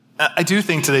I do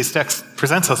think today's text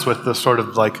presents us with the sort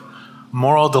of like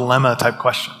moral dilemma type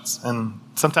questions. And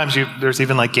sometimes there's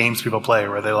even like games people play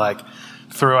where they like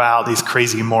throw out these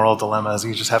crazy moral dilemmas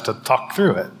and you just have to talk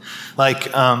through it. Like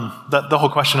the whole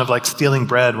question of like stealing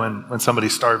bread when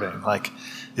somebody's starving. Like,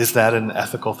 is that an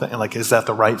ethical thing? Like, is that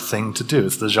the right thing to do?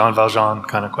 It's the Jean Valjean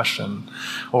kind of question.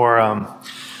 Or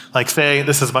like say,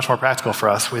 this is much more practical for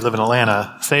us. We live in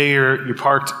Atlanta. Say you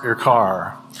parked your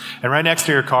car, and right next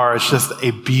to your car is just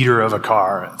a beater of a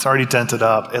car. It's already dented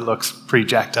up. It looks pretty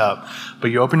jacked up. But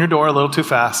you open your door a little too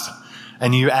fast,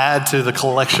 and you add to the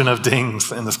collection of dings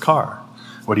in this car.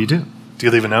 What do you do? Do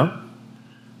you leave a note?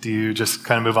 Do you just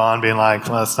kind of move on being like,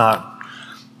 well, it's not,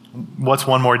 what's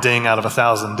one more ding out of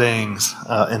 1,000 dings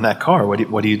in that car? What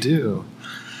do you do?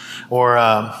 Or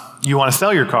you want to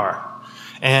sell your car,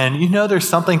 and you know there's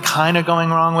something kind of going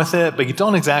wrong with it, but you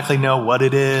don't exactly know what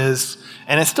it is,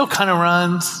 and it still kind of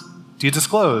runs. Do you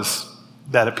disclose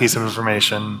that piece of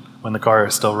information when the car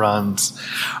still runs?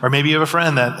 Or maybe you have a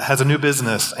friend that has a new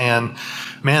business, and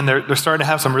man, they're starting to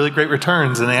have some really great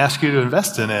returns, and they ask you to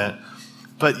invest in it,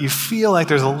 but you feel like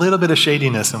there's a little bit of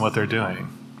shadiness in what they're doing.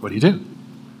 What do you do?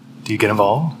 Do you get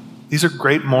involved? These are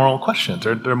great moral questions.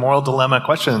 They're moral dilemma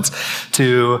questions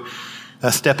to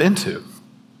step into.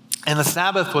 And the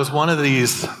Sabbath was one of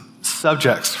these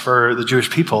subjects for the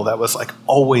Jewish people that was like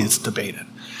always debated.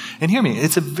 And hear me,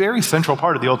 it's a very central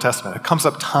part of the Old Testament. It comes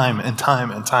up time and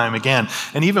time and time again.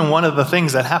 And even one of the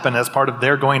things that happened as part of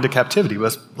their going to captivity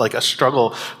was like a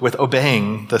struggle with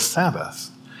obeying the Sabbath.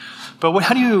 But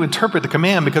how do you interpret the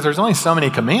command? Because there's only so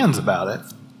many commands about it.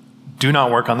 Do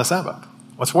not work on the Sabbath.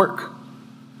 What's work?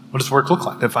 What does work look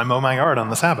like? If I mow my yard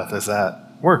on the Sabbath, is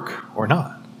that work or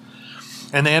not?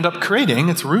 And they end up creating,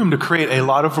 it's room to create a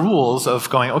lot of rules of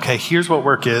going, okay, here's what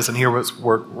work is and here's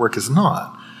what work is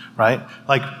not, right?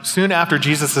 Like soon after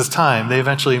Jesus' time, they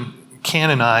eventually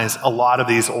canonize a lot of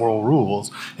these oral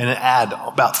rules and add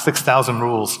about 6,000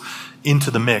 rules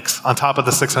into the mix on top of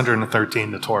the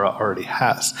 613 the Torah already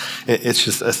has. It's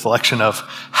just a selection of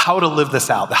how to live this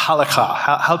out, the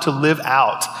halakha, how to live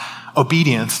out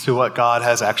obedience to what God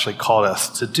has actually called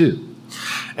us to do.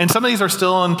 And some of these are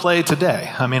still in play today.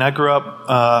 I mean, I grew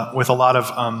up with a lot of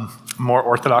more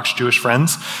Orthodox Jewish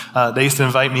friends. They used to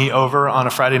invite me over on a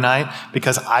Friday night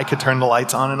because I could turn the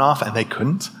lights on and off and they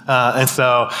couldn't. And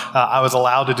so I was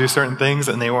allowed to do certain things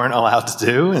and they weren't allowed to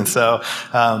do. And so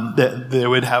they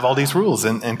would have all these rules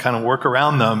and kind of work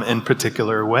around them in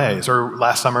particular ways. Or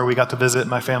last summer we got to visit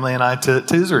my family and I to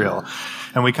Israel.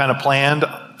 And we kind of planned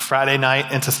Friday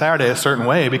night into Saturday a certain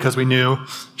way because we knew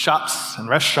shops and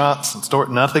restaurants and stores,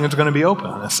 nothing was going to be open.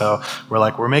 And so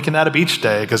we're making that a beach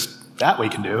day because that we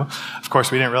can do. Of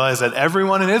course, we didn't realize that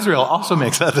everyone in Israel also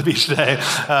makes that the beach day.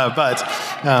 But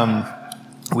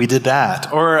we did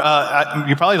that. Or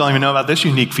you probably don't even know about this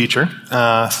unique feature.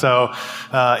 So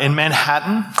in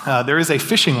Manhattan, there is a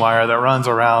fishing wire that runs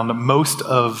around most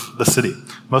of the city,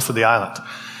 most of the island.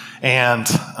 And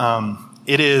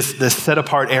it is this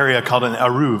set-apart area called an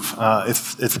eruv.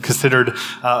 It's considered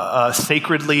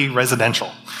sacredly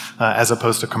residential as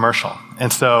opposed to commercial.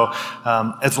 And so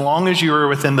as long as you were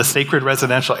within the sacred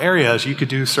residential areas, you could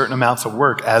do certain amounts of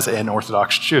work as an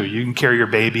Orthodox Jew. You can carry your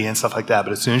baby and stuff like that.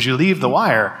 But as soon as you leave the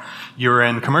wire, you're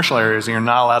in commercial areas and you're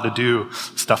not allowed to do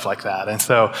stuff like that. And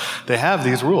so they have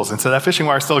these rules. And so that fishing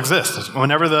wire still exists.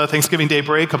 Whenever the Thanksgiving Day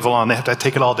parade comes along, they have to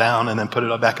take it all down and then put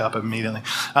it back up immediately.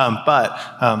 But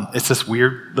it's this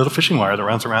weird little fishing wire that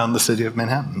runs around the city of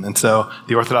Manhattan. And so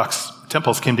the Orthodox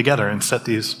temples came together and set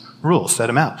these rules, set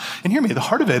them out. And hear me, the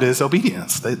heart of it is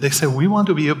obedience. They say we want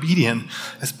to be obedient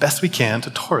as best we can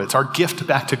to Torah. It's our gift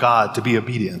back to God to be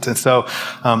obedient. And so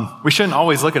we shouldn't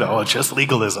always look at, it's just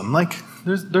legalism. Like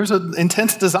there's an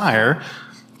intense desire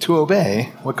to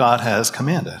obey what God has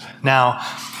commanded. Now,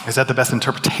 is that the best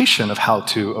interpretation of how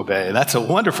to obey? That's a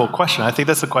wonderful question. I think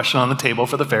that's the question on the table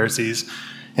for the Pharisees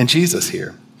and Jesus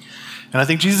here. And I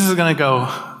think Jesus is going to go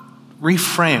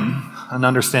reframe an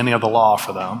understanding of the law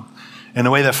for them in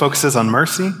a way that focuses on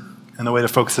mercy and the way that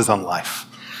focuses on life.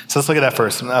 So let's look at that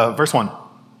first. Verse 1.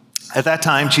 At that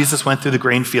time, Jesus went through the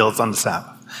grain fields on the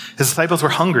Sabbath. His disciples were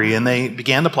hungry, and they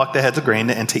began to pluck the heads of grain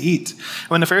and to eat.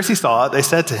 When the Pharisees saw it, they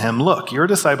said to him, "Look, your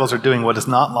disciples are doing what is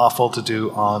not lawful to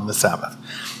do on the Sabbath."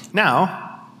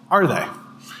 Now, are they?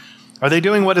 Are they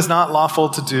doing what is not lawful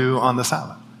to do on the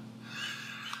Sabbath?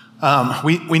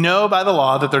 We know by the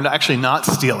law that they're actually not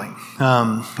stealing.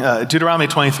 Deuteronomy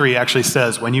 23 actually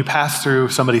says when you pass through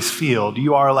somebody's field,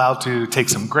 you are allowed to take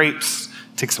some grapes,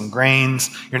 take some grains.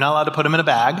 You're not allowed to put them in a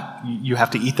bag. You have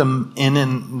to eat them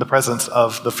in the presence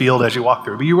of the field as you walk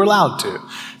through, but you were allowed to.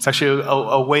 It's actually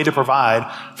a way to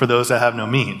provide for those that have no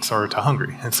means or to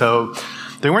hungry. And so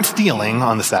They weren't stealing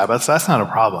on the Sabbath, so that's not a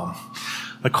problem.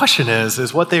 The question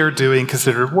is what they were doing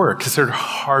considered work, considered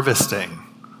harvesting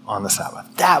on the Sabbath?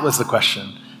 That was the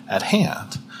question at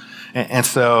hand. And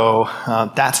so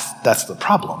that's the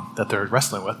problem that they're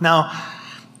wrestling with. Now,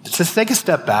 to take a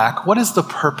step back, what is the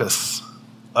purpose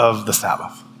of the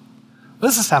Sabbath? What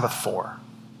is the Sabbath for?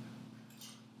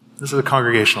 This is a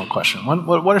congregational question.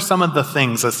 What are some of the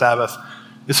things the Sabbath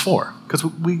is for? Because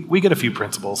we get a few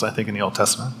principles, I think, in the Old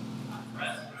Testament.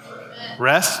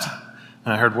 Rest.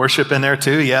 And I heard worship in there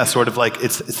too. Yeah, sort of like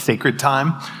it's sacred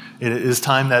time. It is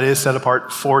time that is set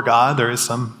apart for God. There is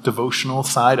some devotional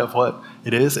side of what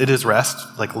it is. It is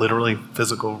rest, like literally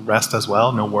physical rest as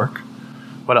well, no work.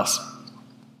 What else?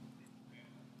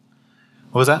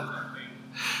 What was that?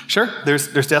 Sure, there's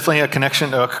definitely a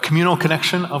connection, a communal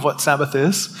connection of what Sabbath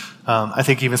is. I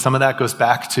think even some of that goes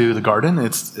back to the garden.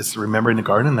 It's remembering the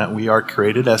garden that we are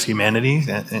created as humanity,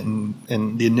 and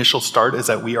the initial start is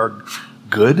that we are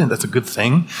good, and that's a good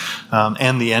thing,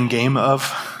 and the end game of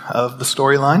the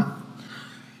storyline.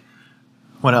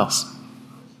 What else?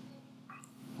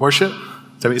 Worship?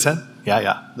 Is that what you said?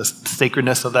 Yeah. The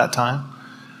sacredness of that time.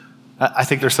 I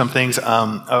think there's some things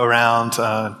around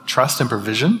trust and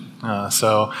provision.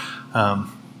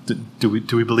 Do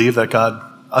we believe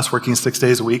that us working 6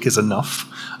 days a week is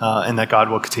enough, and that God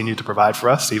will continue to provide for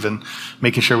us, even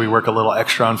making sure we work a little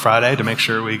extra on Friday to make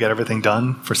sure we get everything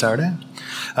done for Saturday?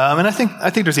 And I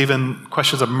think there's even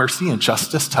questions of mercy and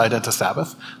justice tied into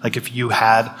Sabbath. Like if you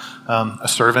had a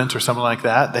servant or something like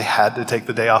that, they had to take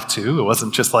the day off too. It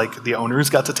wasn't just like the owners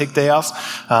got to take day offs,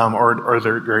 or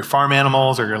their farm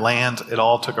animals or your land. It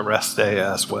all took a rest day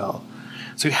as well.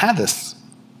 So you had this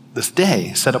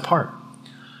day set apart.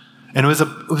 And it was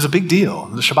a big deal,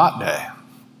 the Shabbat day.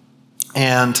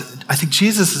 And I think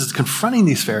Jesus is confronting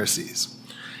these Pharisees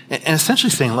and essentially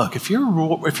saying, look, if you're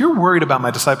worried about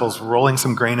my disciples rolling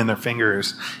some grain in their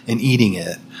fingers and eating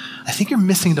it, I think you're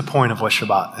missing the point of what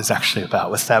Shabbat is actually about,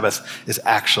 what Sabbath is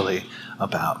actually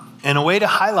about. And a way to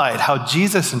highlight how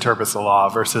Jesus interprets the law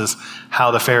versus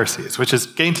how the Pharisees, which is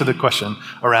getting to the question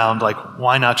around, like,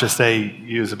 why not just say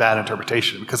use a bad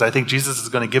interpretation? Because I think Jesus is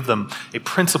going to give them a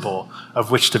principle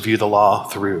of which to view the law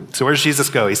through. So where does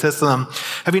Jesus go? He says to them,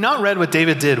 have you not read what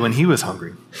David did when he was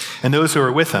hungry, and those who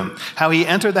were with him, how he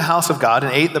entered the house of God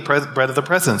and ate the bread of the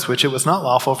presence, which it was not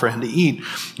lawful for him to eat,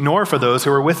 nor for those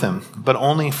who were with him, but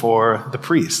only for the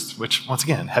priests, which, once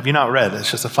again, have you not read?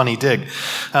 It's just a funny dig.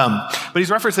 But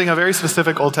he's referencing a very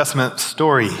specific Old Testament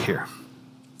story here.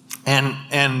 And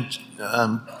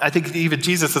I think even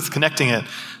Jesus is connecting it.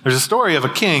 There's a story of a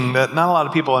king that not a lot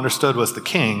of people understood was the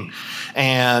king.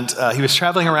 And he was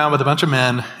traveling around with a bunch of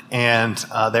men, and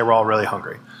they were all really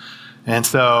hungry. And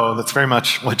so that's very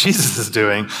much what Jesus is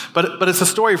doing. But it's a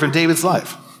story from David's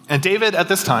life. And David, at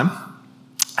this time,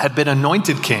 had been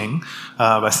anointed king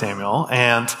by Samuel,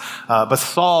 but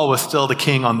Saul was still the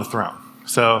king on the throne.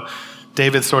 So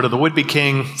David's sort of the would-be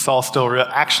king, Saul's still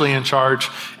actually in charge,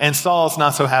 and Saul's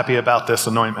not so happy about this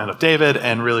anointment of David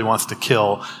and really wants to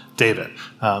kill David,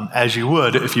 as you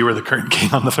would if you were the current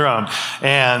king on the throne.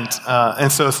 And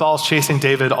so Saul's chasing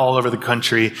David all over the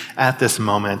country at this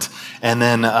moment. And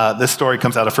then this story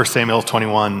comes out of 1 Samuel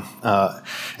 21.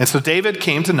 And so David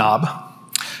came to Nob,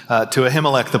 to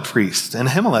Ahimelech the priest. And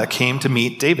Ahimelech came to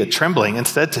meet David, trembling, and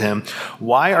said to him,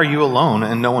 why are you alone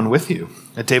and no one with you?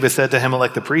 And David said to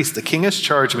Ahimelech the priest, the king has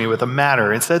charged me with a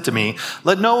matter and said to me,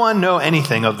 let no one know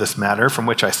anything of this matter from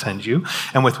which I send you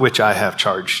and with which I have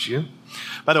charged you.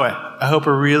 By the way, I hope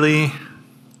we're really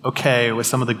okay with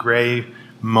some of the gray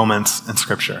moments in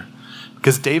Scripture,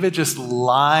 because David just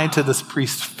lied to this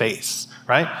priest's face,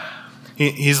 right?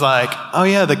 He's like, oh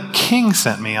yeah, the king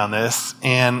sent me on this,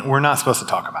 and we're not supposed to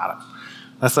talk about it.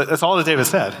 That's all that David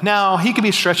said. Now, he could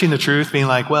be stretching the truth, being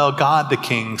like, well, God the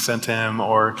king sent him,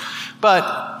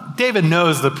 but David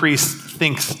knows the priest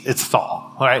thinks it's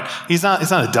Saul, all right? He's not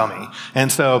a dummy.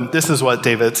 And so this is what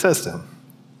David says to him.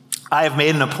 I have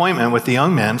made an appointment with the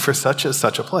young men for such and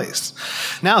such a place.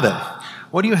 Now then,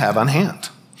 what do you have on hand?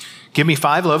 Give me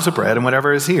 5 loaves of bread and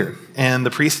whatever is here. And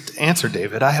the priest answered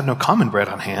David, I have no common bread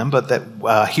on hand, but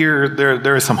that here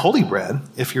there is some holy bread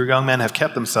if your young men have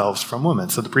kept themselves from women.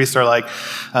 So the priest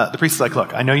is like,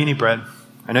 look, I know you need bread.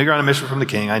 I know you're on a mission from the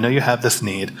king. I know you have this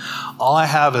need. All I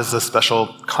have is this special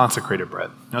consecrated bread.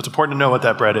 Now, it's important to know what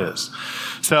that bread is.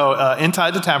 So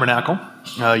inside the tabernacle,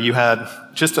 you had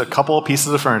just a couple of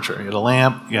pieces of furniture. You had a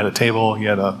lamp, you had a table, you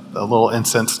had a little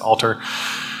incense altar.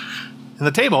 And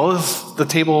the table is the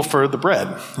table for the bread.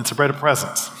 It's a bread of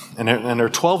presence. And there are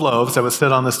 12 loaves that would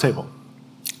sit on this table.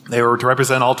 They were to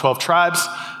represent all 12 tribes.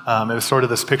 It was sort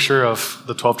of this picture of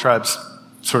the 12 tribes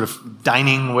sort of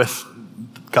dining with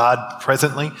God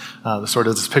presently, sort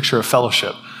of this picture of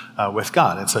fellowship with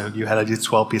God. And so you had these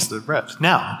 12 pieces of bread.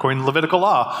 Now, according to Levitical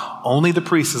law, only the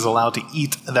priest is allowed to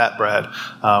eat that bread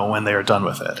when they are done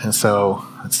with it. And so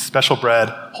it's special bread,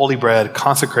 holy bread,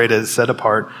 consecrated, set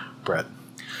apart bread.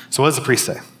 So what does the priest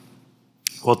say?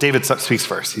 Well, David speaks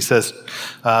first. He says,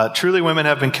 truly women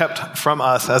have been kept from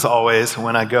us, as always,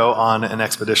 when I go on an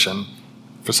expedition,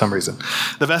 for some reason.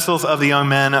 The vessels of the young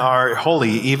men are holy,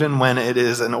 even when it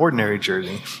is an ordinary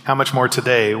journey. How much more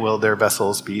today will their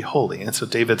vessels be holy? And so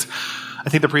I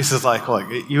think the priest is like, look,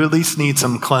 you at least need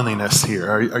some cleanliness here.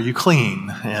 Are you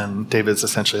clean? And David's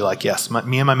essentially like, yes,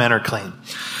 me and my men are clean.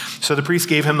 So the priest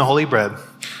gave him the holy bread,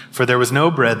 for there was no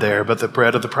bread there but the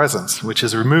bread of the presence, which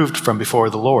is removed from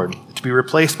before the Lord, to be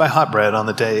replaced by hot bread on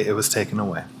the day it was taken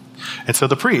away. And so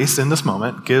the priest, in this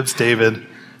moment, gives David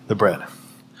the bread.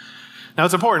 Now,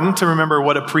 it's important to remember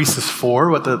what a priest is for,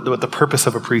 what the purpose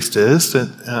of a priest is. They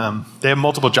have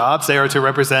multiple jobs. They are to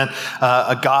represent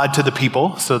a God to the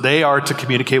people, so they are to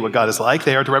communicate what God is like.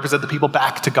 They are to represent the people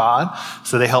back to God,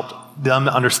 so they help them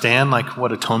understand like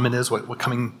what atonement is, what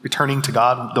returning to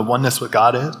God, the oneness with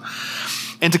God is,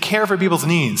 and to care for people's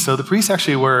needs. So the priests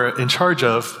actually were in charge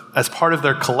of, as part of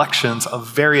their collections of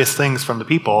various things from the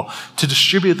people, to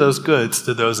distribute those goods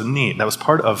to those in need. That was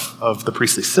part of the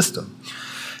priestly system.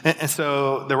 And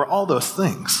so there were all those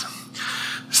things.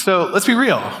 So let's be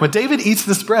real. When David eats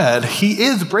this bread, he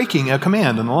is breaking a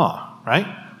command in the law, right?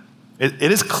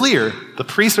 It is clear the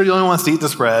priests are the only ones to eat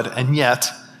this bread, and yet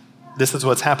this is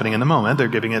what's happening in the moment. They're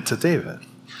giving it to David.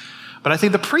 But I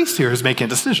think the priest here is making a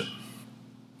decision,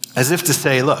 as if to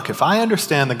say, look, if I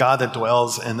understand the God that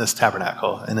dwells in this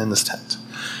tabernacle and in this tent,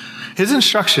 his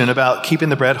instruction about keeping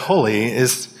the bread holy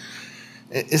is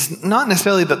not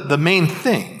necessarily the main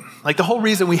thing. Like the whole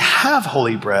reason we have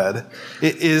holy bread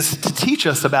is to teach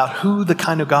us about who the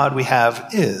kind of God we have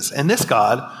is. And this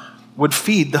God would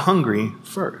feed the hungry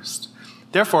first.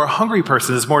 Therefore, a hungry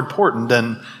person is more important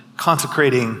than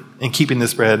consecrating and keeping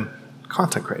this bread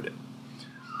consecrated.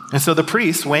 And so the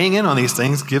priest, weighing in on these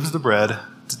things, gives the bread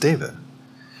to David.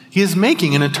 He is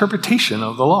making an interpretation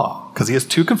of the law because he has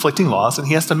two conflicting laws, and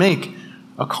he has to make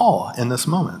a call in this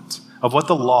moment of what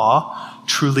the law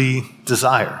truly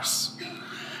desires.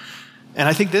 And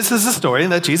I think this is a story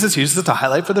that Jesus uses to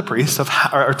highlight for the priest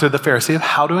or to the Pharisee of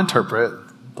how to interpret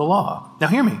the law. Now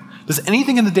hear me. Does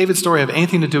anything in the David story have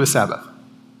anything to do with Sabbath?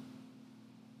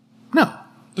 No.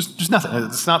 There's nothing.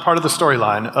 It's not part of the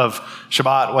storyline of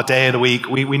Shabbat, what day of the week.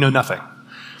 We know nothing.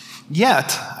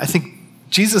 Yet, I think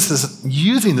Jesus is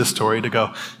using this story to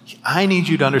go, I need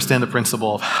you to understand the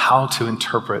principle of how to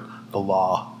interpret the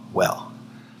law well.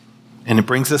 And it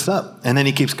brings this up. And then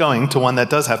he keeps going to one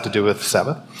that does have to do with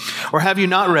Sabbath. Or have you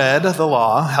not read the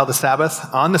law, how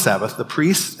on the Sabbath, the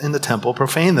priests in the temple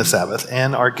profane the Sabbath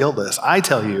and are guiltless? I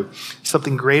tell you,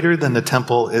 something greater than the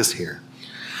temple is here.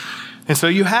 And so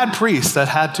you had priests that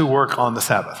had to work on the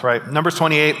Sabbath, right? Numbers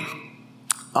 28,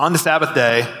 on the Sabbath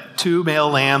day, 2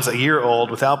 male lambs a year old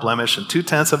without blemish and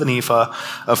 2/10 of an ephah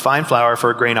of fine flour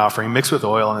for a grain offering mixed with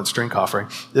oil and its drink offering.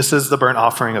 This is the burnt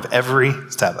offering of every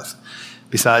Sabbath,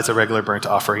 besides a regular burnt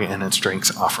offering and its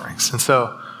drinks offerings. And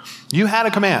so you had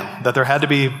a command that there had to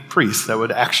be priests that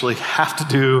would actually have to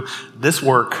do this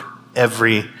work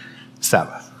every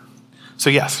Sabbath. So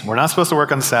yes, we're not supposed to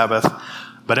work on the Sabbath,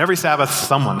 but every Sabbath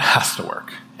someone has to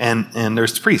work. And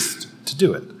there's priests to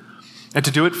do it. And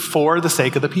to do it for the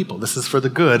sake of the people. This is for the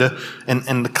good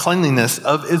and the cleanliness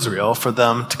of Israel for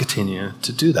them to continue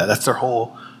to do that. That's their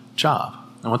whole job.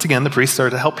 And once again, the priests are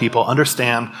to help people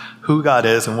understand who God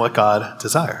is and what God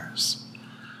desires.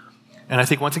 And I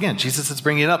think, once again, Jesus is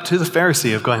bringing it up to the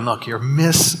Pharisee of going, look, you're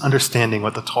misunderstanding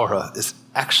what the Torah is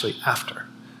actually after.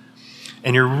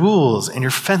 And your rules and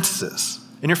your fences.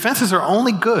 And your fences are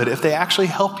only good if they actually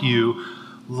help you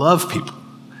love people.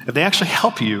 If they actually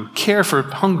help you care for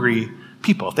hungry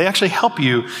people. If they actually help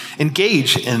you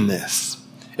engage in this.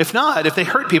 If not, if they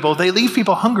hurt people, if they leave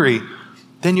people hungry,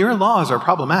 then your laws are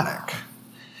problematic.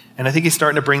 And I think he's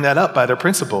starting to bring that up by their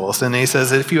principles. And he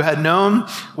says, if you had known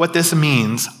what this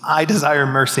means, I desire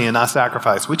mercy and not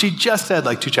sacrifice, which he just said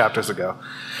like 2 chapters ago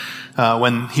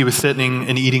when he was sitting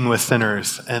and eating with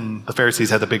sinners and the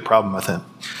Pharisees had a big problem with him.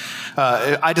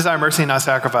 I desire mercy and not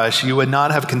sacrifice. You would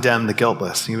not have condemned the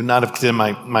guiltless. You would not have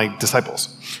condemned my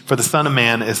disciples. For the Son of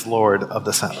Man is Lord of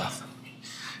the Sabbath.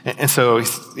 And so,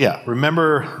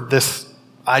 remember this,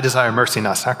 I desire mercy,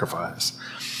 not sacrifice.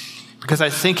 Because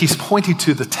I think he's pointing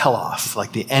to the telos,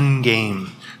 like the end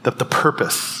game, the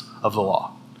purpose of the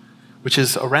law, which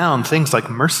is around things like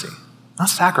mercy, not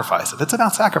sacrifice. If it's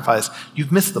about sacrifice,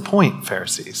 you've missed the point,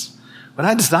 Pharisees. What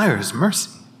I desire is mercy.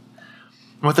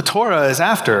 And what the Torah is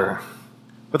after,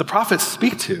 what the prophets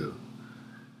speak to,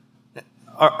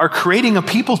 are creating a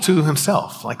people to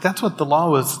himself. Like that's what the law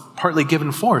was partly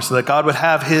given for, so that God would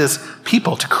have his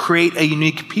people, to create a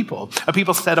unique people, a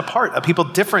people set apart, a people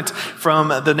different from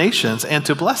the nations, and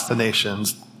to bless the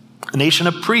nations, a nation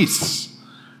of priests,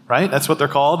 right? That's what they're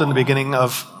called in the beginning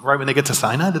of, right when they get to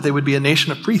Sinai, that they would be a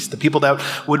nation of priests, the people that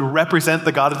would represent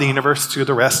the God of the universe to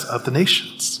the rest of the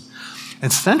nations.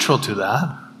 And central to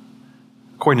that,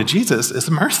 according to Jesus,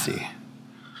 is mercy.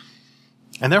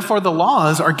 And therefore the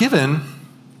laws are given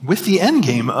with the end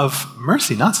game of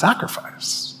mercy, not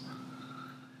sacrifice.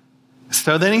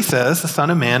 So then he says, the Son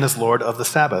of Man is Lord of the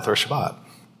Sabbath, or Shabbat.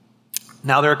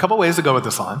 Now, there are a couple ways to go with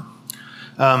this line.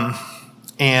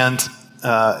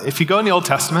 If you go in the Old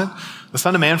Testament, the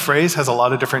Son of Man phrase has a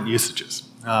lot of different usages.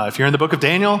 If you're in the book of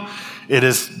Daniel, it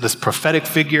is this prophetic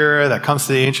figure that comes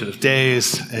to the Ancient of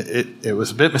Days. It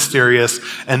was a bit mysterious,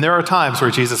 and there are times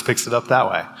where Jesus picks it up that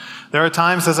way. There are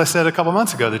times, as I said a couple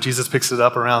months ago, that Jesus picks it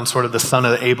up around sort of the son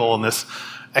of Abel and this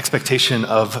expectation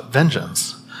of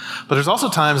vengeance. But there's also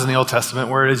times in the Old Testament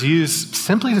where it is used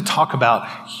simply to talk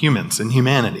about humans and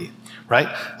humanity, right?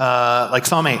 Like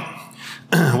Psalm 8.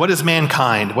 What is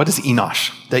mankind? What is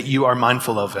Enosh, that you are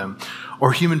mindful of him?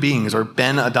 Or human beings, or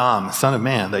Ben Adam, son of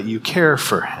man, that you care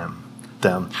for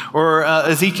them. Or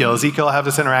Ezekiel. Ezekiel will have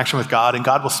this interaction with God, and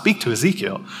God will speak to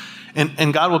Ezekiel.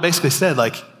 And God will basically say,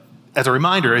 like, as a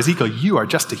reminder, Ezekiel, you are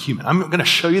just a human. I'm going to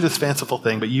show you this fanciful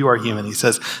thing, but you are human. He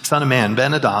says, Son of man,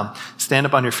 Ben Adam, stand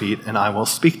up on your feet, and I will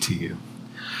speak to you.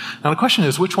 Now the question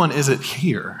is, which one is it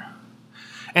here?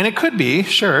 And it could be,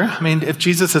 sure. I mean, if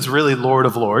Jesus is really Lord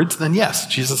of Lords, then yes,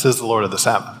 Jesus is the Lord of the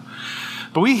Sabbath.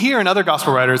 But we hear in other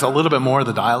gospel writers a little bit more of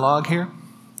the dialogue here.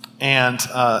 And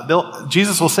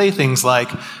Jesus will say things like,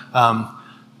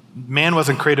 man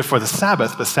wasn't created for the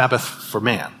Sabbath, but Sabbath for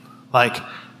man. Like,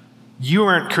 you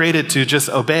weren't created to just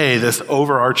obey this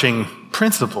overarching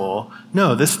principle.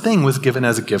 No, this thing was given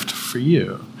as a gift for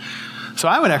you. So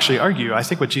I would actually argue, I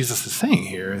think what Jesus is saying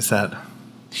here is that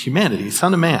humanity,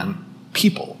 Son of Man,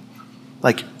 people,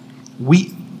 like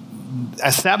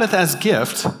as Sabbath as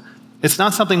gift, it's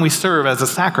not something we serve as a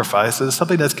sacrifice. It's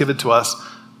something that's given to us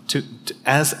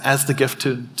as the gift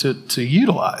to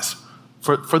utilize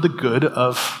for the good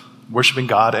of worshiping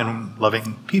God and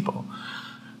loving people.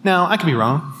 Now, I could be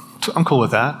wrong. I'm cool with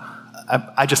that.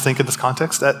 I just think in this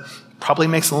context that probably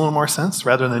makes a little more sense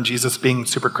rather than Jesus being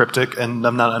super cryptic and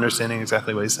I'm not understanding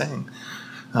exactly what he's saying.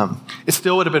 It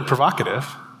still would have been provocative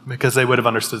because they would have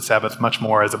understood Sabbath much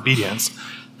more as obedience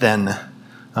than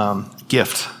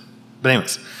gift. But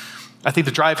anyways, I think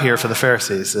the drive here for the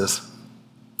Pharisees is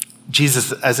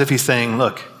Jesus, as if he's saying,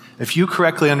 look, if you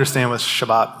correctly understand what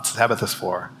Shabbat, Sabbath is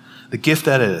for, the gift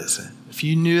that it is, if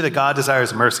you knew that God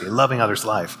desires mercy, loving others'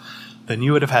 life, then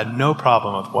you would have had no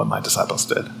problem with what my disciples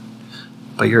did.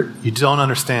 But you don't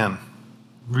understand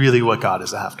really what God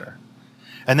is after.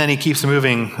 And then he keeps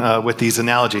moving with these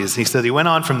analogies. He said he went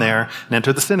on from there and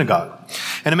entered the synagogue.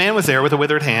 And a man was there with a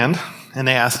withered hand, and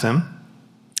they asked him,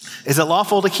 is it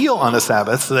lawful to heal on the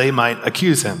Sabbath, so they might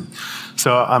accuse him?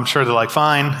 So I'm sure they're like,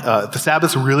 fine, the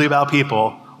Sabbath's really about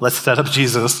people. Let's set up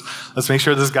Jesus. Let's make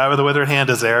sure this guy with the withered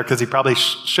hand is there, because he probably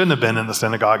shouldn't have been in the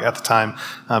synagogue at the time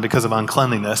because of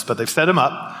uncleanliness. But they've set him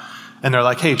up, and they're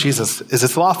like, hey, Jesus, is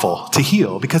it lawful to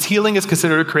heal? Because healing is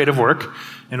considered a creative work,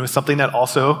 and it was something that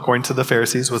also, according to the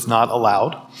Pharisees, was not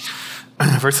allowed.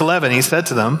 Verse 11, he said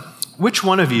to them, which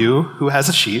one of you who has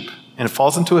a sheep and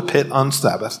falls into a pit on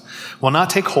Sabbath will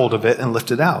not take hold of it and lift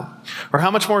it out? Or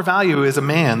how much more value is a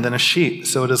man than a sheep?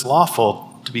 So it is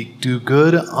lawful to do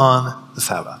good on the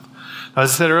Sabbath. Now,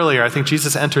 as I said earlier, I think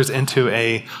Jesus enters into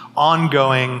an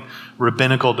ongoing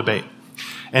rabbinical debate.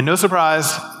 And no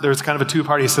surprise, there's kind of a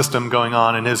two-party system going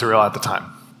on in Israel at the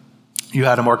time. You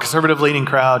had a more conservative-leaning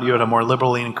crowd, you had a more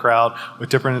liberal-leaning crowd with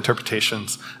different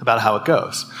interpretations about how it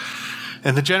goes.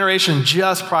 In the generation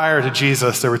just prior to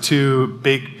Jesus, there were two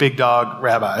big dog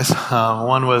rabbis.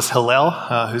 One was Hillel,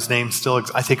 whose name still,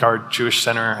 I think our Jewish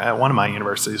center at one of my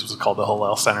universities was called the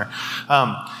Hillel Center,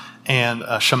 and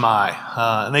Shammai.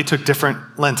 And they took different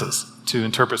lenses to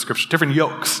interpret Scripture, different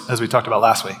yokes, as we talked about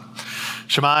last week.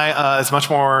 Shammai is much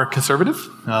more conservative.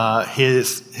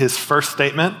 His first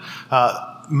statement,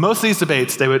 most of these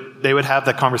debates, they would have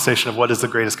that conversation of what is the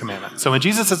greatest commandment. So when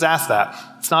Jesus is asked that,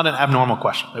 it's not an abnormal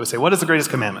question. They would say, what is the greatest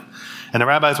commandment? And the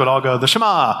rabbis would all go, the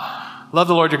Shema, love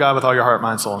the Lord your God with all your heart,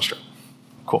 mind, soul, and strength.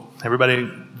 Cool.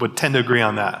 Everybody would tend to agree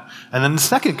on that. And then the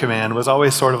second command was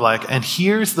always sort of like, and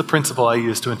here's the principle I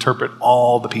use to interpret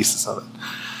all the pieces of it.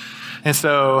 And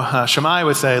so Shammai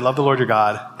would say, love the Lord your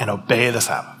God and obey the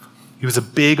Sabbath. He was a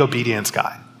big obedience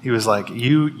guy. He was like,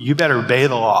 you better obey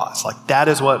the laws. Like, that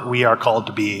is what we are called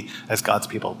to be as God's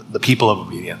people, the people of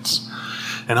obedience.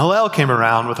 And Hillel came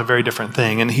around with a very different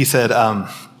thing. And he said,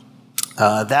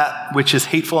 that which is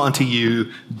hateful unto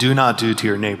you, do not do to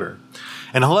your neighbor.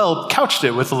 And Hillel couched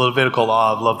it with the Levitical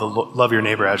law of love your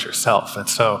neighbor as yourself. And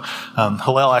so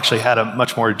Hillel actually had a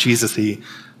much more Jesus-y,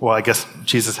 well, I guess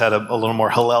Jesus had a little more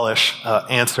Hillelish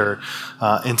answer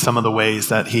in some of the ways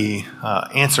that he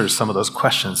answers some of those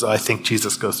questions. I think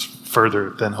Jesus goes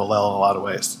further than Hillel in a lot of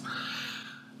ways.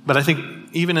 But I think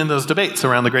even in those debates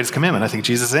around the greatest commandment, I think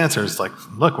Jesus' answer is like,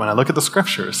 look, when I look at the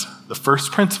scriptures, the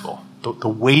first principle, the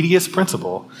weightiest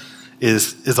principle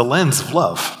is a lens of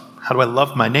love. How do I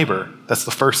love my neighbor? That's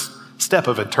the first step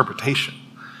of interpretation.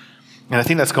 And I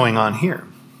think that's going on here.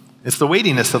 It's the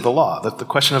weightiness of the law, the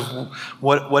question of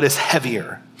what is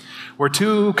heavier. Where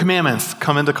two commandments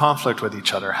come into conflict with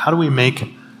each other, how do we make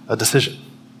a decision,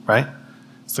 right?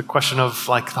 It's the question of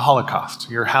like the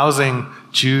Holocaust. You're housing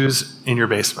Jews in your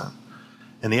basement,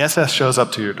 and the SS shows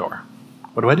up to your door.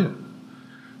 What do?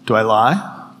 Do I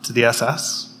lie to the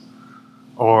SS,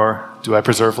 or do I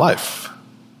preserve life?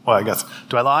 Well, I guess,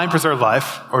 do I lie and preserve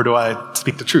life, or do I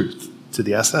speak the truth to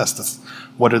the SS?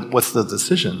 What's the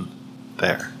decision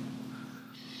there?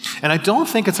 And I don't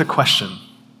think it's a question.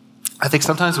 I think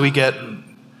sometimes we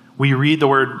read the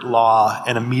word law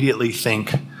and immediately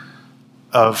think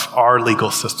of our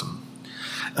legal system.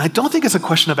 And I don't think it's a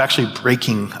question of actually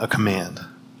breaking a command,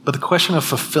 but the question of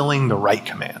fulfilling the right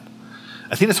command.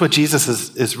 I think that's what Jesus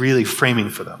is really framing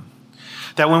for them.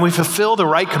 That when we fulfill the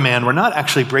right command, we're not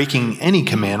actually breaking any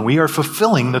command. We are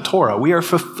fulfilling the Torah. We are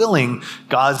fulfilling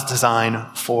God's design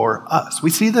for us. We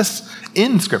see this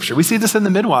in Scripture. We see this in the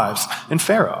midwives in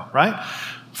Pharaoh, right?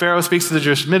 Pharaoh speaks to the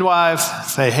Jewish midwives,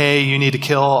 say, hey, you need to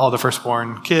kill all the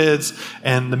firstborn kids.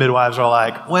 And the midwives are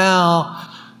like, well,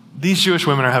 these Jewish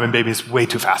women are having babies way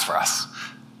too fast for us.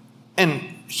 And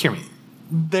hear me,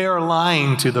 they are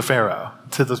lying to the Pharaoh,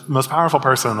 to the most powerful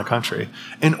person in the country,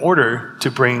 in order to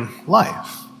bring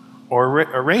life. Or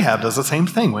Rahab does the same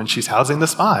thing when she's housing the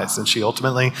spies, and she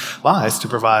ultimately lies to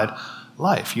provide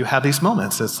life. You have these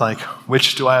moments. It's like,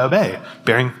 which do I obey?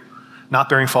 Not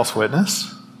bearing false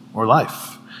witness, or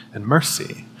life and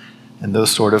mercy, and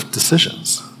those sort of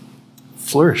decisions.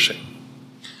 Flourishing.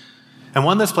 And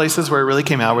one of those places where it really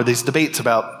came out were these debates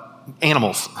about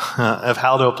animals, of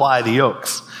how to apply the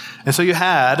yokes. And so you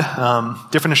had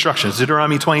different instructions.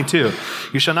 Deuteronomy 22,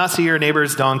 you shall not see your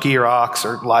neighbor's donkey or ox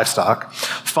or livestock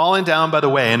fallen down by the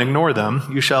way and ignore them.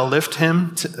 You shall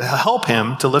help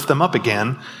him to lift them up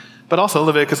again. But also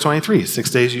Leviticus 23,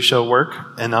 6 days you shall work,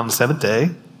 and on the seventh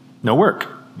day, no work.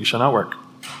 You shall not work.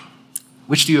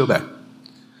 Which do you obey?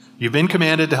 You've been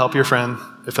commanded to help your friend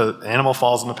if an animal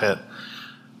falls in the pit.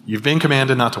 You've been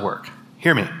commanded not to work.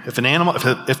 Hear me.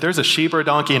 If there's a sheep or a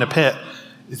donkey in a pit,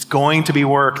 it's going to be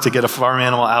work to get a farm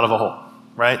animal out of a hole,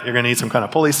 right? You're going to need some kind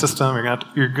of pulley system.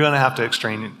 You're going to have to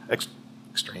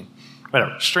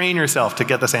strain yourself to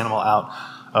get this animal out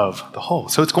of the hole.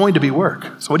 So it's going to be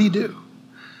work. So what do you do?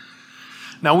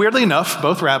 Now, weirdly enough,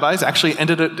 both rabbis actually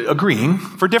ended up agreeing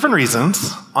for different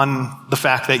reasons on the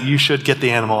fact that you should get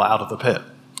the animal out of the pit.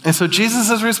 And so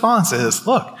Jesus' response is,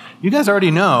 look, you guys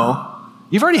already know,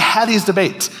 you've already had these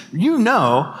debates. You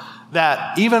know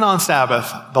that even on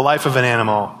Sabbath, the life of an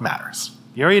animal matters.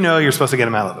 You already know you're supposed to get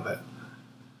him out of the pit.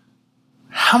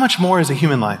 How much more is a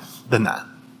human life than that?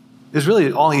 Is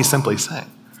really all he's simply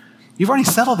saying. You've already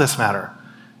settled this matter.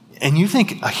 And you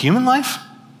think a human life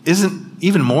isn't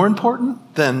even more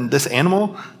important than this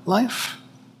animal life?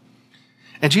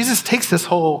 And Jesus takes this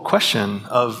whole question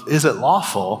of, is it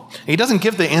lawful? And he doesn't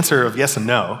give the answer of yes and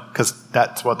no, because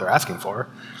that's what they're asking for.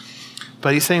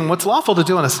 But he's saying what's lawful to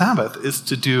do on a Sabbath is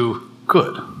to do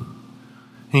good.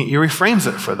 He reframes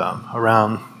it for them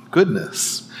around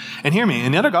goodness. And hear me,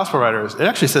 in the other gospel writers, it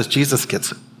actually says Jesus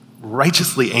gets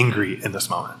righteously angry in this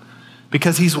moment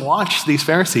because he's watched these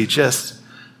Pharisees just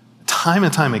time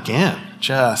and time again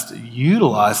just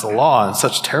utilize the law in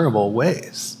such terrible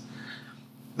ways.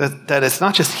 That it's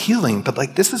not just healing, but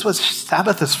like this is what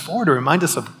Sabbath is for, to remind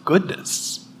us of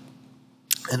goodness.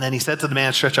 And then he said to the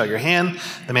man, stretch out your hand.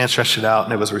 The man stretched it out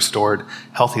and it was restored,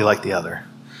 healthy like the other.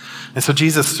 And so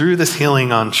Jesus, through this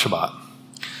healing on Shabbat,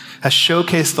 has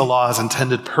showcased the law's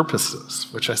intended purposes,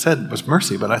 which I said was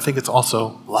mercy, but I think it's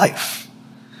also life.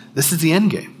 This is the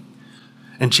end game.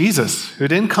 And Jesus, who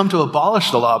didn't come to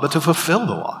abolish the law, but to fulfill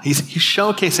the law, he's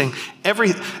showcasing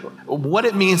what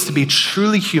it means to be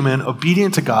truly human,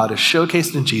 obedient to God, is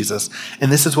showcased in Jesus.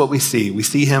 And this is what we see. We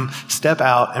see him step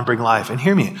out and bring life. And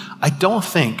hear me, I don't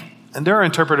think and there are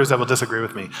interpreters that will disagree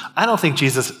with me, I don't think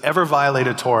Jesus ever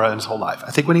violated Torah in his whole life.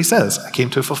 I think when he says, I came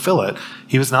to fulfill it,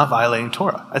 he was not violating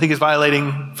Torah. I think he's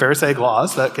violating Pharisaic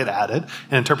laws that get added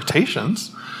and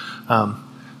interpretations.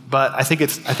 But I think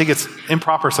it's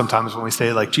improper sometimes when we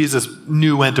say, like, Jesus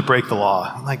knew when to break the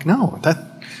law. I'm like, no,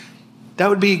 that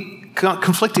would be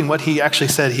conflicting what he actually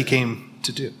said he came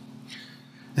to do.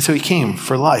 And so he came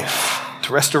for life,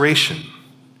 to restoration.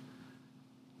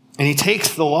 And he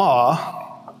takes the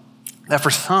law that for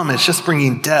some is just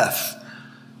bringing death,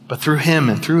 but through him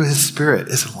and through his Spirit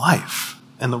is life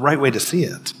and the right way to see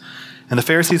it. And the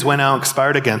Pharisees went out and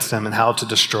conspired against him and how to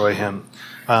destroy him.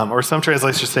 Or some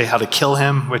translations say how to kill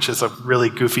him, which is a really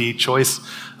goofy choice.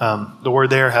 The word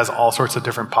there has all sorts of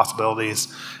different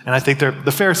possibilities. And I think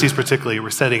the Pharisees particularly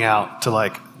were setting out to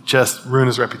like just ruin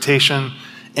his reputation,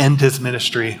 end his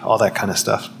ministry, all that kind of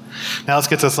stuff. Now let's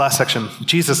get to this last section.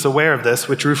 Jesus, aware of this,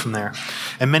 withdrew from there.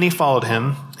 And many followed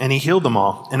him, and he healed them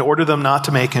all and ordered them not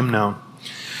to make him known.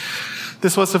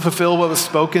 This was to fulfill what was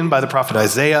spoken by the prophet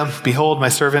Isaiah. Behold, my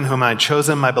servant whom I had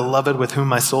chosen, my beloved with whom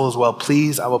my soul is well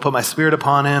pleased. I will put my spirit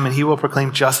upon him, and he will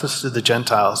proclaim justice to the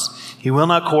Gentiles. He will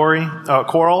not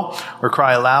quarrel or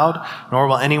cry aloud, nor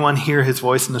will anyone hear his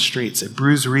voice in the streets. A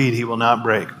bruised reed he will not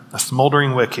break. A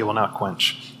smoldering wick he will not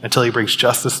quench, until he brings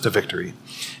justice to victory.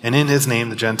 And in his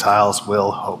name the Gentiles will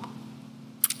hope.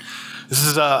 This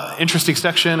is an interesting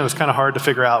section. It was kind of hard to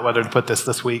figure out whether to put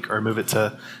this week or move it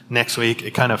to next week.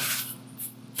 It kind of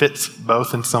fits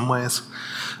both in some ways.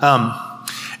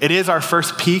 It is our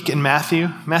first peek in Matthew.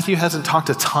 Matthew hasn't talked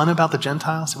a ton about the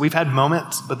Gentiles. We've had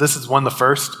moments, but this is one of the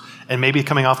first, and maybe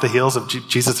coming off the heels of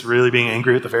Jesus really being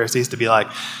angry with the Pharisees to be like,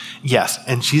 yes,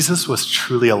 and Jesus was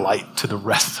truly a light to the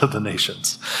rest of the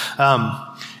nations.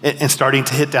 And starting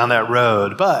to hit down that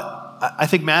road. But I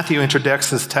think Matthew introduced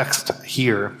this text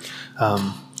here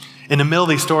in the middle of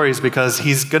these stories because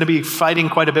he's going to be fighting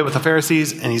quite a bit with the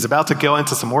Pharisees, and he's about to go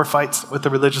into some more fights with the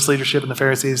religious leadership and the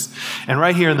Pharisees. And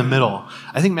right here in the middle,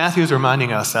 I think Matthew is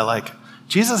reminding us that, like,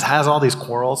 Jesus has all these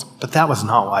quarrels, but that was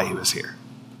not why he was here.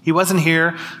 He wasn't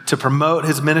here to promote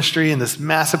his ministry in this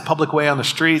massive public way on the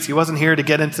streets. He wasn't here to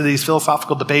get into these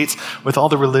philosophical debates with all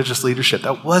the religious leadership.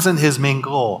 That wasn't his main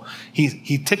goal.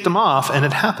 He ticked them off, and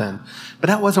it happened. But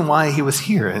that wasn't why he was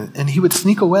here. And he would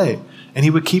sneak away, and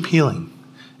he would keep healing,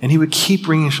 and he would keep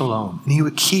bringing shalom, and he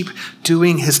would keep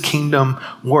doing his kingdom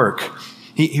work.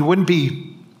 He wouldn't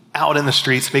be out in the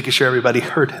streets making sure everybody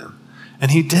heard him.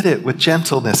 And he did it with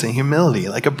gentleness and humility,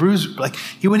 like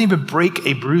he wouldn't even break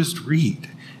a bruised reed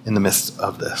in the midst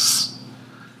of this.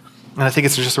 And I think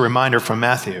it's just a reminder from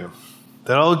Matthew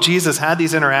that although Jesus had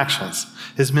these interactions,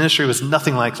 his ministry was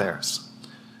nothing like theirs.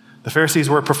 The Pharisees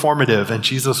were performative and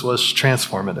Jesus was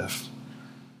transformative.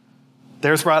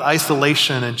 Theirs brought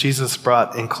isolation and Jesus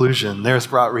brought inclusion. Theirs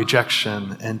brought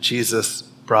rejection and Jesus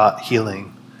brought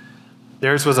healing.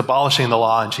 Theirs was abolishing the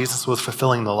law and Jesus was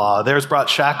fulfilling the law. Theirs brought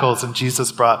shackles and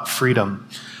Jesus brought freedom.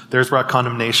 Theirs brought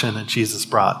condemnation and Jesus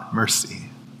brought mercy.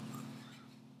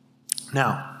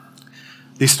 Now,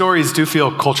 these stories do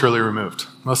feel culturally removed.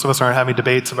 Most of us aren't having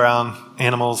debates around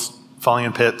animals falling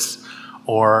in pits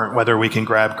or whether we can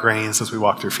grab grains as we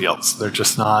walk through fields. They're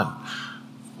just not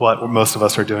what most of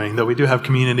us are doing, though we do have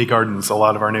community gardens in a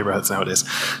lot of our neighborhoods nowadays.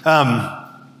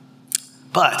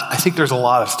 But I think there's a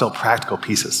lot of still practical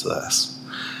pieces to this.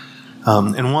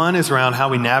 And one is around how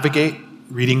we navigate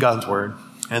reading God's word.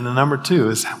 And the number two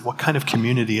is what kind of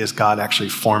community is God actually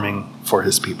forming for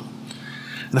his people?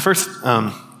 And the first,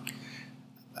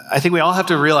 I think we all have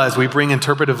to realize we bring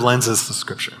interpretive lenses to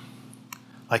Scripture.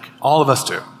 Like, all of us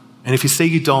do. And if you say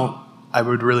you don't, I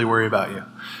would really worry about you.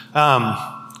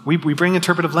 We bring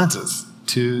interpretive lenses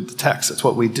to the text. It's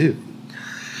what we do.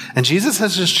 And Jesus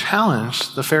has just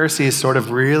challenged the Pharisees' sort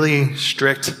of really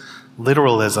strict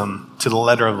literalism to the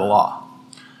letter of the law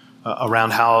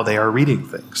around how they are reading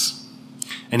things.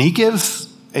 And he gives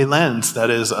a lens that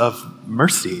is of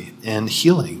mercy and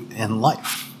healing and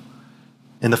life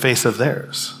in the face of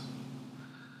theirs.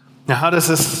 Now, how does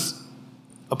this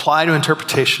apply to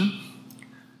interpretation?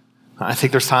 I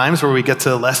think there's times where we get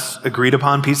to less agreed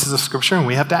upon pieces of Scripture and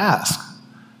we have to ask,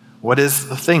 what is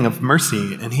the thing of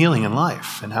mercy and healing and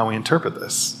life and how we interpret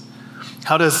this?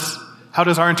 How does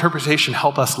our interpretation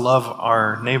help us love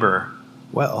our neighbor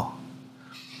well?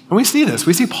 And we see this.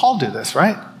 We see Paul do this,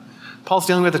 right? Paul's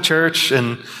dealing with the church,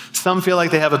 and some feel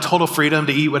like they have a total freedom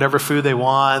to eat whatever food they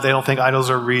want. They don't think idols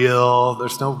are real.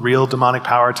 There's no real demonic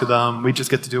power to them. We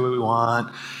just get to do what we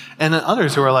want. And then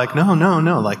others who are like, no,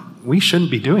 like, we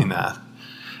shouldn't be doing that.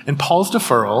 And Paul's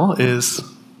deferral is,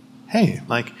 hey,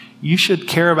 like, you should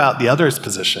care about the other's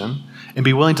position and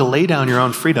be willing to lay down your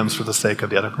own freedoms for the sake of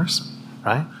the other person,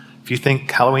 right? If you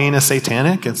think Halloween is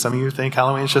satanic and some of you think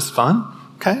Halloween is just fun,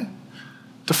 okay,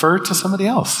 defer to somebody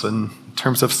else in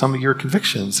terms of some of your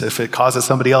convictions. If it causes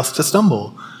somebody else to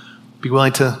stumble, be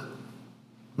willing to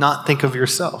not think of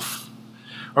yourself.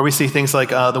 Or we see things like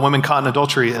the women caught in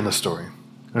adultery in the story.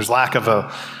 There's lack of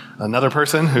another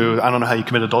person who, I don't know how you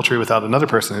commit adultery without another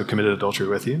person who committed adultery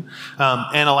with you,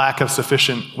 and a lack of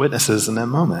sufficient witnesses in that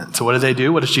moment. So what do they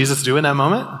do? What does Jesus do in that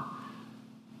moment?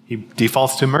 He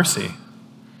defaults to mercy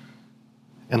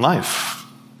and life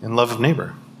and love of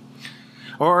neighbor.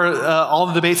 Or all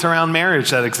the debates around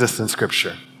marriage that exist in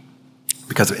Scripture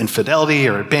because of infidelity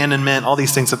or abandonment, all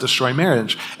these things that destroy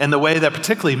marriage, and the way that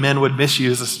particularly men would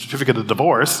misuse a certificate of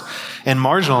divorce and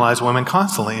marginalize women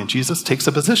constantly. And Jesus takes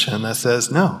a position that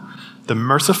says, no, the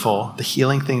merciful, the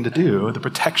healing thing to do, the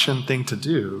protection thing to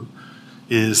do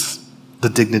is the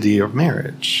dignity of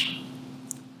marriage.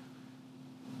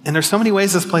 And there's so many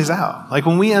ways this plays out. Like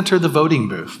when we enter the voting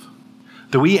booth,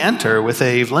 do we enter with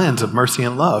a lens of mercy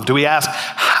and love? Do we ask,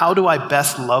 how do I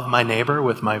best love my neighbor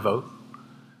with my vote?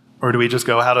 Or do we just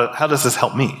go, how does this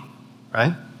help me,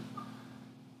 right?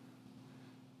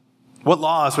 What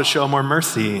laws would show more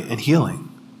mercy and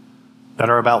healing that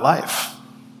are about life?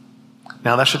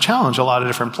 Now that should challenge a lot of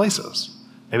different places.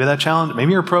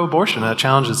 Maybe you're pro-abortion, and that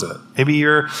challenges it. Maybe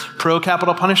you're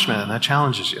pro-capital punishment, and that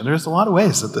challenges you. There's a lot of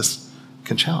ways that this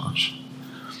can challenge.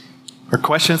 Or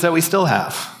questions that we still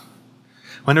have.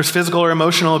 When there's physical or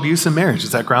emotional abuse in marriage,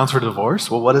 is that grounds for divorce?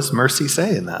 Well, what does mercy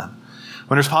say in that?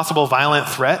 When there's possible violent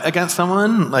threat against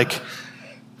someone,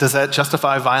 does that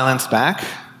justify violence back?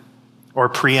 Or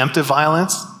preemptive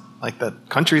violence, like that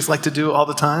countries like to do all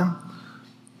the time?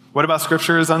 What about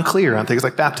Scripture is unclear on things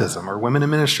like baptism, or women in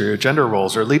ministry, or gender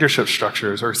roles, or leadership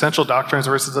structures, or essential doctrines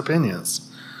versus opinions?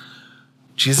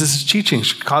 Jesus' teaching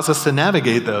should cause us to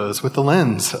navigate those with the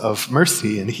lens of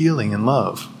mercy and healing and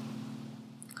love.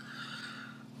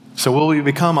 So will we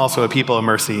become also a people of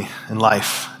mercy and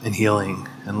life and healing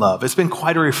and love? It's been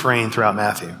quite a refrain throughout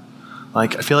Matthew. I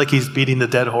feel like he's beating the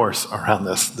dead horse around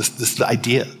this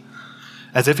idea,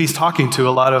 as if he's talking to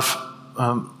a lot of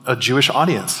a Jewish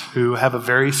audience who have a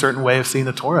very certain way of seeing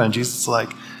the Torah.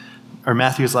 And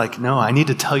Matthew's like, no, I need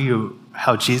to tell you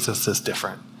how Jesus is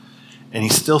different. And he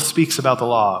still speaks about the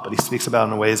law, but he speaks about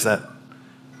it in ways that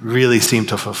really seem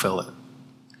to fulfill it.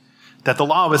 That the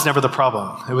law was never the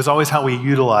problem. It was always how we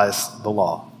utilize the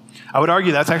law. I would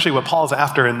argue that's actually what Paul's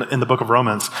after in the book of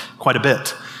Romans quite a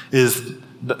bit, is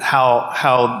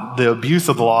how the abuse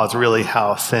of the law is really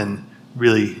how sin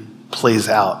really plays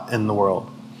out in the world.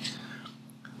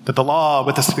 That the law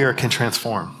with the Spirit can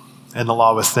transform, and the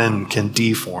law with sin can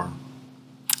deform.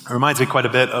 It reminds me quite a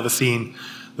bit of a scene,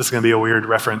 this is going to be a weird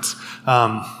reference,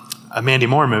 a Mandy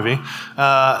Moore movie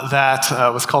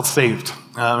that was called Saved.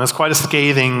 It was quite a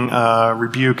scathing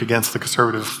rebuke against the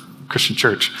conservative Christian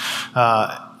church.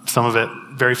 Some of it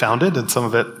very founded, and some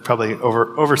of it probably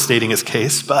overstating his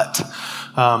case. But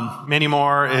Mandy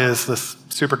Moore is this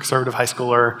super conservative high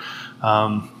schooler,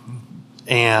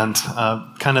 and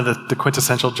kind of the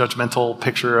quintessential judgmental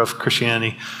picture of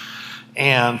Christianity,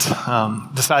 and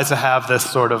decides to have this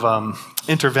sort of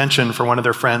intervention for one of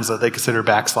their friends that they consider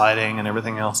backsliding and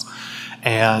everything else.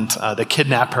 And they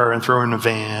kidnap her and throw her in a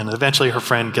van. And eventually her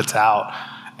friend gets out,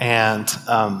 and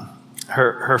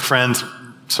her friend's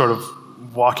sort of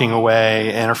walking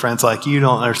away, and her friend's like, you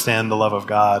don't understand the love of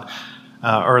God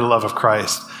or the love of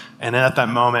Christ. And then at that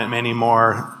moment, Mandy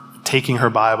Moore, taking her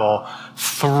Bible,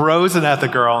 throws it at the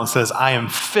girl and says, I am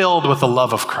filled with the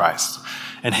love of Christ,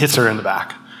 and hits her in the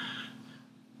back.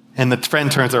 And the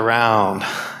friend turns around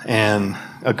and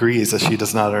agrees that she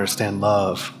does not understand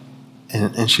love.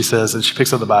 And she says, and she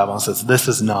picks up the Bible and says, this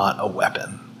is not a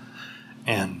weapon.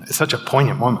 And it's such a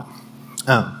poignant moment.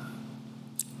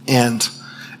 And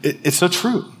it's so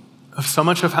true of so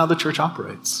much of how the church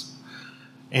operates,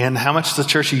 and how much the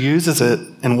church uses it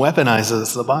and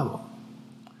weaponizes the Bible.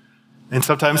 And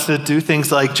sometimes to do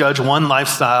things like judge one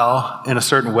lifestyle in a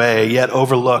certain way, yet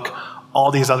overlook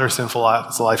all these other sinful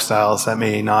lifestyles that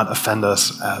may not offend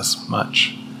us as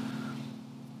much.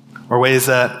 Or ways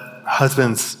that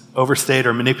husbands overstate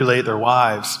or manipulate their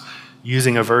wives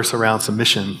using a verse around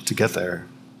submission to get there.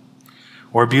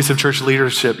 Or abusive church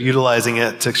leadership utilizing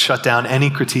it to shut down any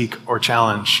critique or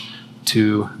challenge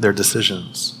to their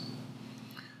decisions.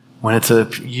 When it's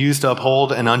used to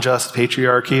uphold an unjust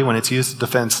patriarchy, when it's used to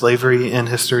defend slavery in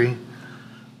history,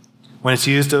 when it's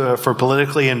used for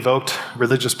politically invoked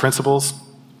religious principles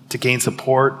to gain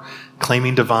support,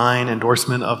 claiming divine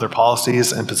endorsement of their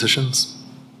policies and positions.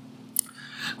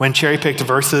 When cherry-picked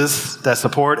verses that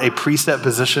support a preset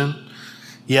position,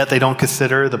 yet they don't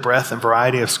consider the breadth and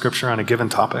variety of Scripture on a given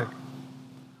topic.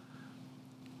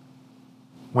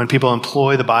 when people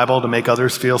employ the Bible to make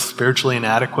others feel spiritually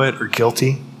inadequate or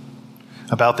guilty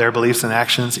about their beliefs and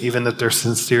actions, even if they're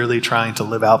sincerely trying to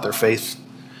live out their faith.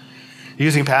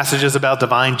 Using passages about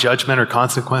divine judgment or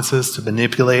consequences to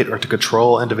manipulate or to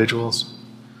control individuals.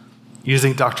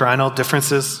 Using doctrinal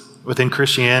differences within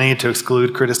Christianity to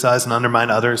exclude, criticize, and undermine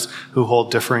others who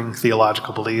hold differing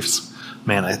theological beliefs.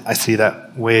 Man, I see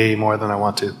that way more than I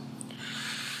want to.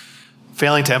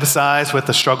 Failing to empathize with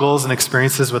the struggles and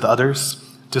experiences with others.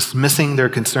 Dismissing their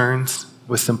concerns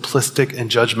with simplistic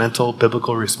and judgmental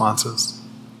biblical responses.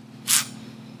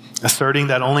 Asserting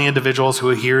that only individuals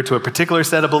who adhere to a particular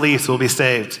set of beliefs will be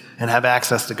saved and have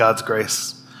access to God's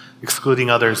grace, excluding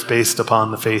others based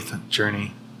upon the faith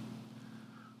journey.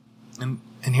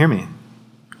 And hear me,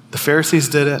 the Pharisees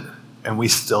did it, and we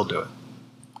still do it.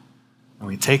 And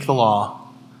we take the law,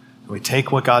 and we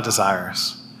take what God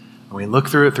desires, and we look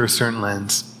through it through a certain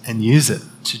lens and use it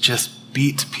to just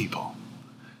beat people,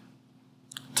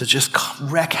 to just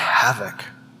wreak havoc.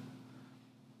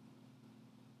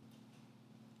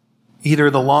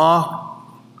 Either the law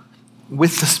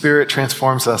with the Spirit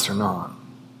transforms us or not,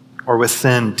 or with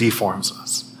sin deforms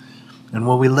us. And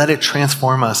will we let it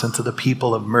transform us into the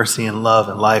people of mercy and love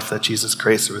and life that Jesus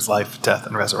creates through his life, death,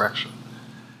 and resurrection?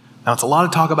 Now, it's a lot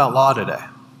of talk about law today.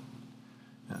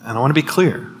 And I want to be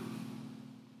clear.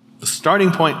 The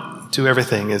starting point to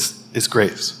everything is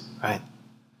grace, right?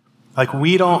 Like,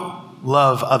 we don't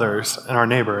love others and our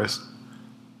neighbors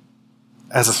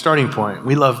as a starting point.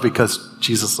 We love because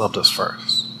Jesus loved us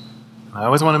first. And I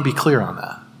always want to be clear on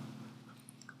that.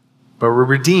 But we're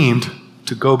redeemed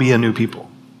to go be a new people.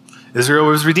 Israel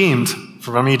was redeemed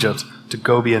from Egypt to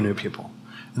go be a new people.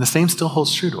 And the same still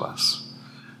holds true to us.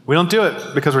 We don't do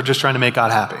it because we're just trying to make God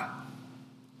happy.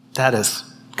 God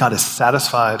is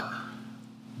satisfied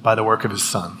by the work of his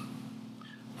Son.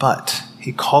 But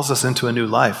he calls us into a new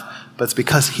life. But it's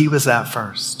because he was that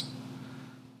first.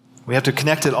 We have to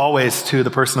connect it always to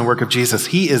the person and work of Jesus.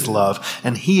 He is love,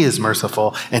 and he is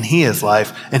merciful, and he is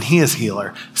life, and he is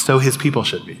healer. So his people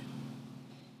should be.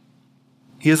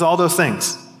 He is all those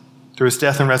things through his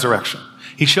death and resurrection.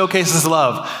 He showcases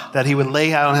love that he would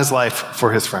lay out his life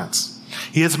for his friends.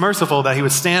 He is merciful that he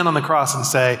would stand on the cross and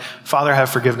say, Father,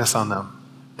 have forgiveness on them.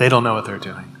 They don't know what they're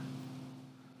doing.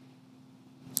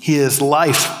 He is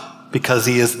life because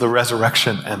he is the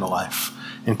resurrection and the life,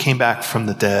 and came back from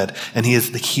the dead. And he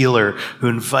is the healer who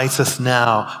invites us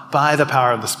now, by the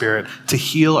power of the Spirit, to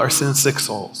heal our sin-sick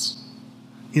souls.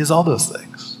 He is all those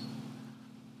things.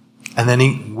 And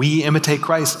then we imitate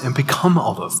Christ and become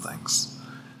all those things.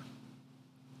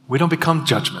 We don't become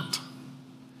judgment,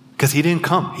 because he didn't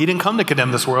come. He didn't come to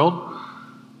condemn this world,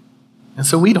 and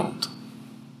so we don't.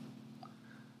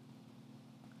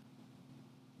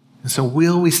 And so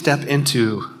will we step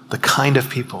into the kind of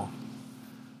people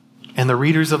and the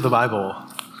readers of the Bible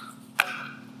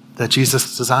that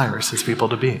Jesus desires his people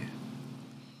to be?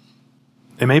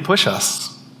 It may push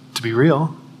us to be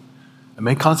real. It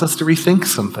may cause us to rethink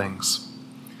some things.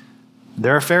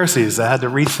 There are Pharisees that had to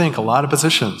rethink a lot of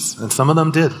positions, and some of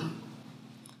them did.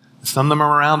 Some of them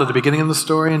are around at the beginning of the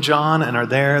story in John and are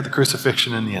there at the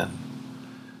crucifixion in the end.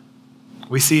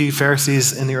 We see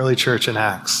Pharisees in the early church in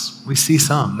Acts. We see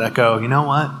some that go, you know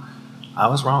what? I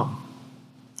was wrong.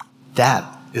 That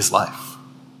is life.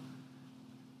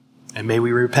 And may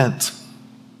we repent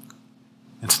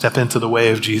and step into the way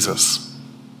of Jesus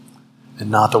and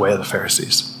not the way of the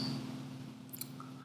Pharisees.